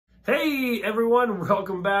Hey everyone,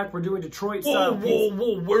 welcome back. We're doing Detroit style pizza.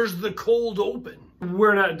 Whoa, where's the cold open?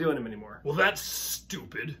 We're not doing them anymore. Well, that's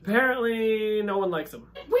stupid. Apparently, no one likes them.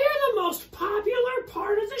 We're the most popular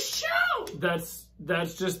part of the show.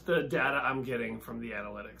 That's just the data I'm getting from the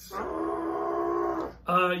analytics.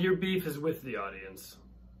 Your beef is with the audience.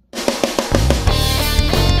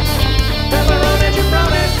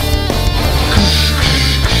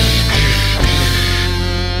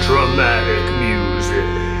 Dramatic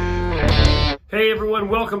music. Hey everyone,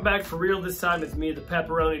 welcome back for real. This time it's me, the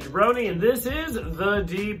Pepperoni Jabroni, and this is The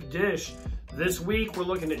Deep Dish. This week we're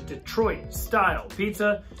looking at Detroit style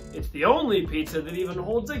pizza. It's the only pizza that even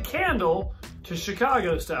holds a candle to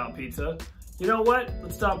Chicago style pizza. You know what?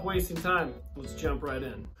 Let's stop wasting time. Let's jump right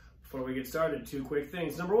in. Before we get started, two quick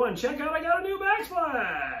things. Number one, check out I got a new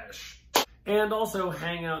backsplash. And also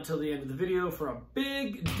hang out till the end of the video for a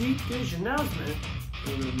big deep dish announcement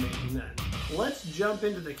we'll be making then. Let's jump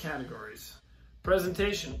into the categories.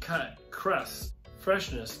 Presentation, cut, crust,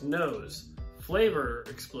 freshness, nose, flavor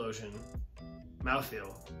explosion,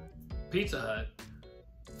 mouthfeel, Pizza Hut,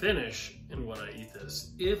 finish, and would I eat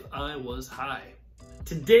this if I was high.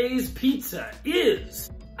 Today's pizza is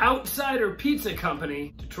Outsider Pizza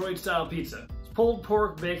Company Detroit style pizza. It's pulled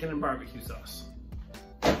pork, bacon, and barbecue sauce.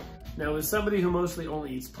 Now, as somebody who mostly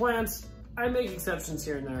only eats plants, I make exceptions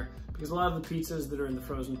here and there because a lot of the pizzas that are in the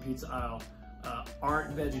frozen pizza aisle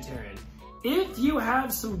aren't vegetarian. If you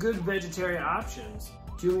have some good vegetarian options,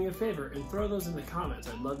 do me a favor and throw those in the comments.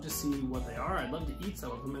 I'd love to see what they are. I'd love to eat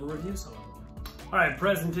some of them and review some of them. All right,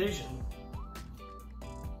 presentation.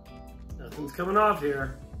 Nothing's coming off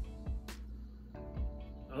here.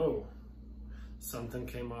 Oh, something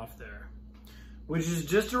came off there. Which is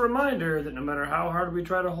just a reminder that no matter how hard we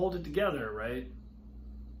try to hold it together, right?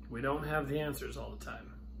 We don't have the answers all the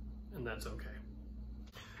time, and that's okay.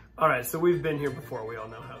 All right, so we've been here before. We all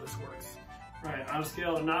know how this works. Right, on a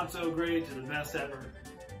scale of not so great to the best ever,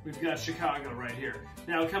 we've got Chicago right here.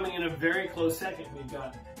 Now coming in a very close second, we've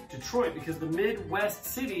got Detroit, because the Midwest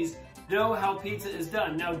cities know how pizza is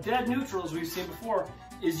done. Now dead neutral, as we've seen before,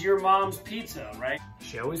 is your mom's pizza, right?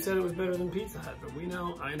 She always said it was better than Pizza Hut, but we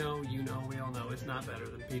know, I know, you know, we all know it's not better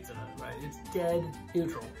than Pizza Hut, right? It's dead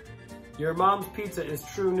neutral. Your mom's pizza is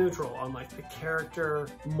true neutral on like the character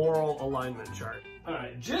moral alignment chart. All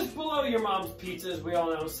right, just below your mom's pizza, as we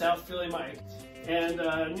all know, South Philly Mike. And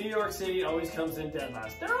New York City always comes in dead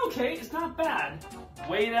last. They're okay, it's not bad.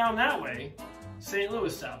 Way down that way, St.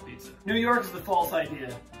 Louis style pizza. New York is the false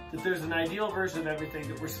idea that there's an ideal version of everything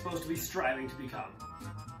that we're supposed to be striving to become.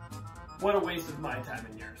 What a waste of my time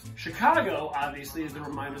and yours. Chicago, obviously, is the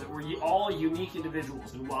reminder that we're all unique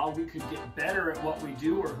individuals, and while we could get better at what we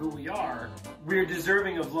do or who we are, we're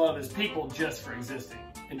deserving of love as people just for existing.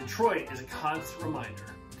 And Detroit is a constant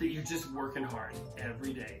reminder that you're just working hard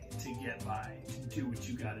every day to get by, to do what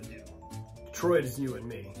you gotta do. Detroit is you and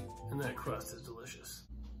me, and that crust is delicious.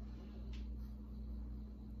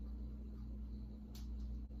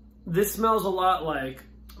 This smells a lot like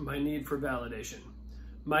my need for validation.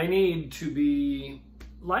 My need to be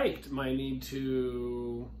liked, my need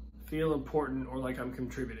to feel important or like I'm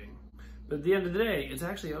contributing. But at the end of the day, it's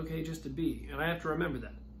actually okay just to be, and I have to remember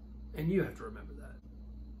that. And you have to remember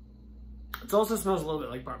that. It also smells a little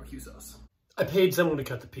bit like barbecue sauce. I paid someone to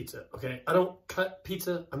cut the pizza, okay? I don't cut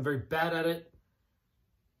pizza, I'm very bad at it.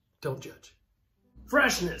 Don't judge.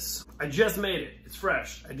 Freshness. I just made it, it's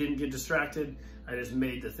fresh. I didn't get distracted, I just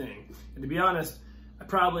made the thing. And to be honest, I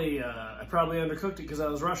probably undercooked it because I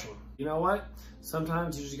was rushing. You know what?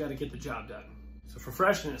 Sometimes you just got to get the job done. So for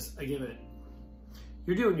freshness, I give it,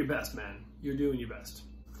 you're doing your best, man. You're doing your best.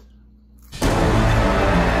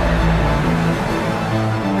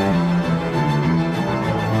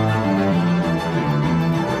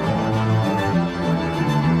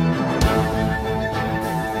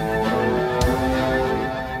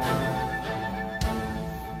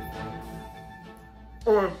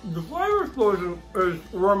 The flavor explosion is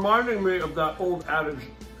reminding me of that old adage.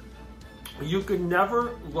 You can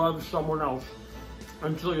never love someone else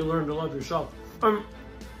until you learn to love yourself.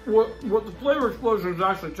 What the flavor explosion is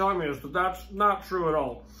actually telling me is that that's not true at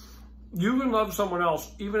all. You can love someone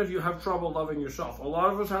else even if you have trouble loving yourself. A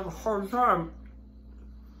lot of us have a hard time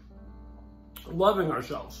loving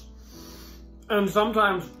ourselves. And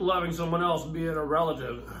sometimes loving someone else, be it a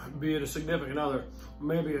relative, be it a significant other,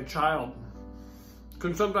 maybe a child,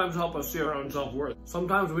 can sometimes help us see our own self-worth.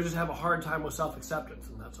 Sometimes we just have a hard time with self-acceptance,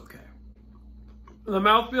 and that's okay. The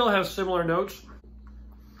mouthfeel has similar notes,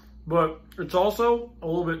 but it's also a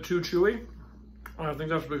little bit too chewy. I think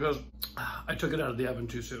that's because I took it out of the oven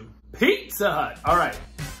too soon. Pizza Hut! All right,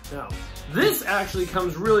 now This actually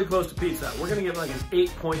comes really close to pizza. We're gonna give like an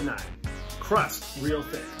 8.9. Crust, real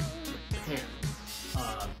thick. Pan.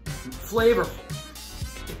 Flavorful.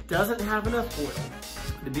 It doesn't have enough oil.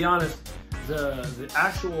 To be honest, the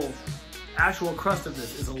actual crust of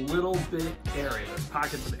this is a little bit airy. There's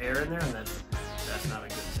pockets of air in there, and that's not a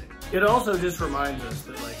good thing. It also just reminds us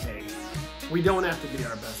that, like, hey, we don't have to be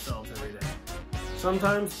our best selves every day.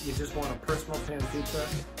 Sometimes you just want a personal pan pizza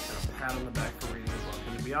and a pat on the back for reading the book.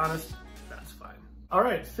 And to be honest, that's fine. All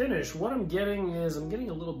right, finish. What I'm getting is I'm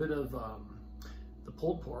getting a little bit of the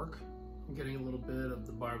pulled pork. I'm getting a little bit of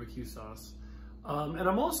the barbecue sauce. And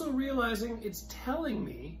I'm also realizing it's telling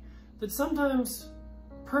me that sometimes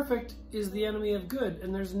perfect is the enemy of good,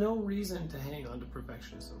 and there's no reason to hang on to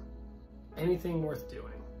perfectionism. Anything worth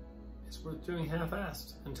doing is worth doing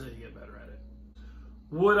half-assed until you get better at it.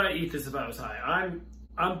 Would I eat this if I was high?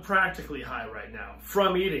 I'm practically high right now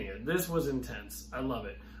from eating it. This was intense. I love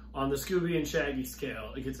it. On the Scooby and Shaggy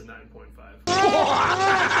scale, it gets a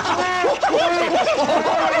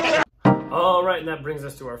 9.5. All right, and that brings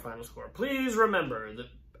us to our final score. Please remember that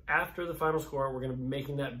after the final score, we're going to be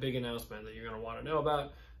making that big announcement that you're going to want to know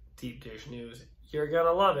about. Deep dish news. You're going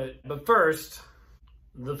to love it. But first,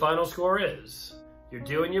 the final score is, you're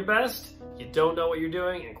doing your best, you don't know what you're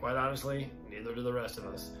doing, and quite honestly, neither do the rest of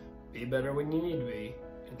us. Be better when you need to be,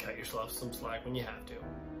 and cut yourself some slack when you have to.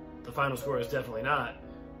 The final score is definitely not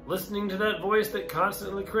listening to that voice that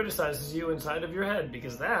constantly criticizes you inside of your head,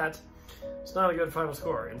 because it's not a good final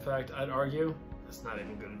score. In fact, I'd argue that's not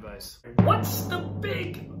even good advice. What's the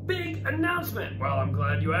big announcement? Well, I'm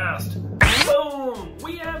glad you asked. Boom!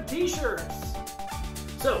 We have t-shirts!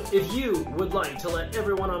 So, if you would like to let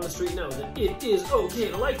everyone on the street know that it is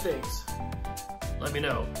okay to like things, let me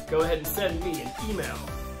know. Go ahead and send me an email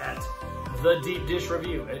at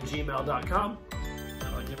thedeepdishreview@gmail.com, and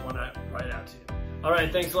I'll get one right out to you. All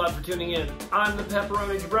right, thanks a lot for tuning in. I'm the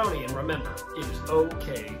Pepperoni Jabroni, and remember, it is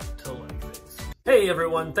okay to like things. Hey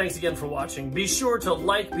everyone, thanks again for watching. Be sure to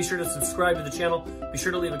like, be sure to subscribe to the channel, be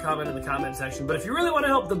sure to leave a comment in the comment section. But if you really want to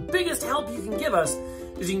help, the biggest help you can give us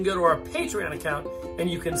is you can go to our Patreon account and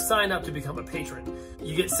you can sign up to become a patron.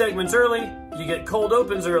 You get segments early, you get cold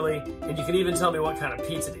opens early, and you can even tell me what kind of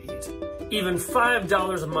pizza to eat. Even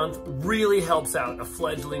 $5 a month really helps out a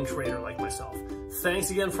fledgling creator like myself. Thanks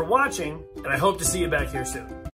again for watching, and I hope to see you back here soon.